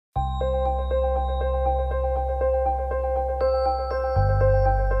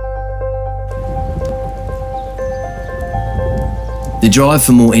drive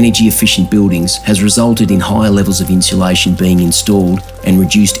for more energy-efficient buildings has resulted in higher levels of insulation being installed and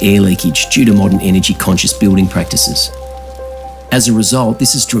reduced air leakage due to modern energy-conscious building practices. As a result,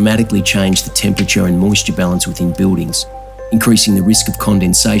 this has dramatically changed the temperature and moisture balance within buildings, increasing the risk of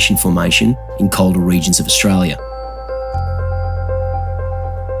condensation formation in colder regions of Australia.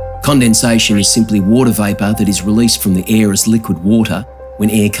 Condensation is simply water vapour that is released from the air as liquid water when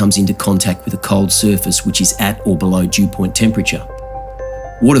air comes into contact with a cold surface which is at or below dew point temperature.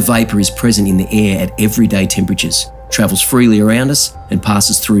 Water vapour is present in the air at everyday temperatures, travels freely around us and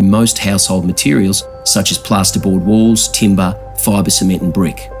passes through most household materials such as plasterboard walls, timber, fibre cement and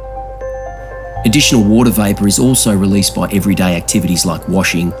brick. Additional water vapour is also released by everyday activities like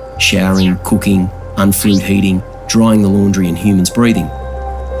washing, showering, cooking, unflued heating, drying the laundry and humans breathing.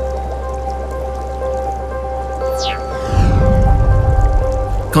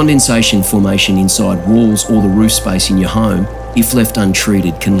 Condensation formation inside walls or the roof space in your home, if left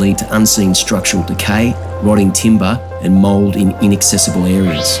untreated, can lead to unseen structural decay, rotting timber and mould in inaccessible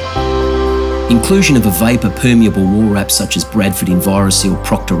areas. Inclusion of a vapour permeable wall wrap such as Bradford Enviroseal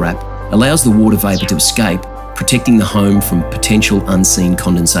ProctorWrap allows the water vapour to escape, protecting the home from potential unseen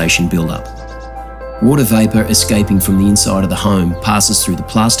condensation buildup. Water vapour escaping from the inside of the home passes through the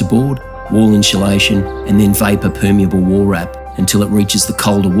plasterboard, wall insulation and then vapour permeable wall wrap until it reaches the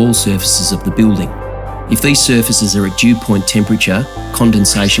colder wall surfaces of the building. If these surfaces are at dew point temperature,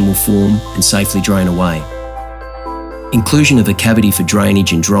 condensation will form and safely drain away. Inclusion of a cavity for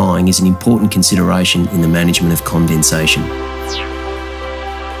drainage and drying is an important consideration in the management of condensation.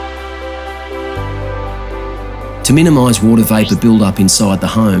 To minimise water vapour build-up inside the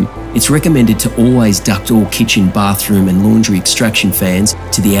home, it's recommended to always duct all kitchen, bathroom and laundry extraction fans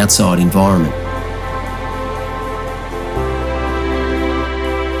to the outside environment.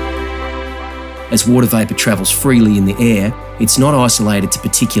 As water vapour travels freely in the air, it's not isolated to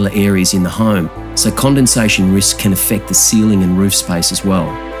particular areas in the home, so condensation risk can affect the ceiling and roof space as well.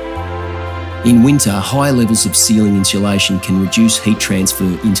 In winter, higher levels of ceiling insulation can reduce heat transfer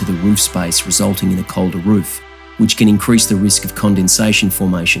into the roof space, resulting in a colder roof, which can increase the risk of condensation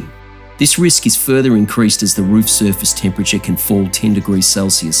formation. This risk is further increased as the roof surface temperature can fall 10 degrees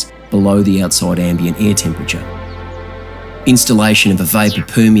Celsius below the outside ambient air temperature. Installation of a vapour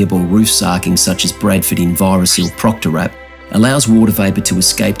permeable roof sarking such as Bradford Enviroseal ProctorWrap allows water vapour to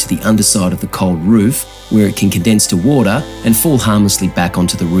escape to the underside of the cold roof, where it can condense to water and fall harmlessly back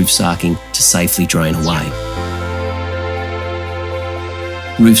onto the roof sarking to safely drain away.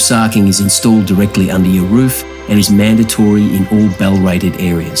 Roof sarking is installed directly under your roof and is mandatory in all bell-rated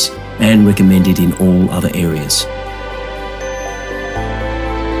areas and recommended in all other areas.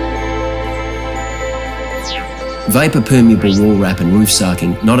 Vapour permeable wall wrap and roof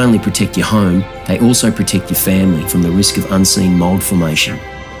sarking not only protect your home, they also protect your family from the risk of unseen mould formation.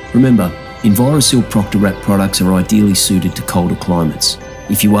 Remember, Enviroseal ProctorWrap products are ideally suited to colder climates.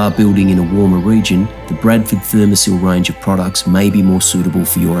 If you are building in a warmer region, the Bradford Thermosil range of products may be more suitable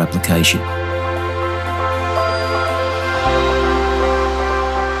for your application.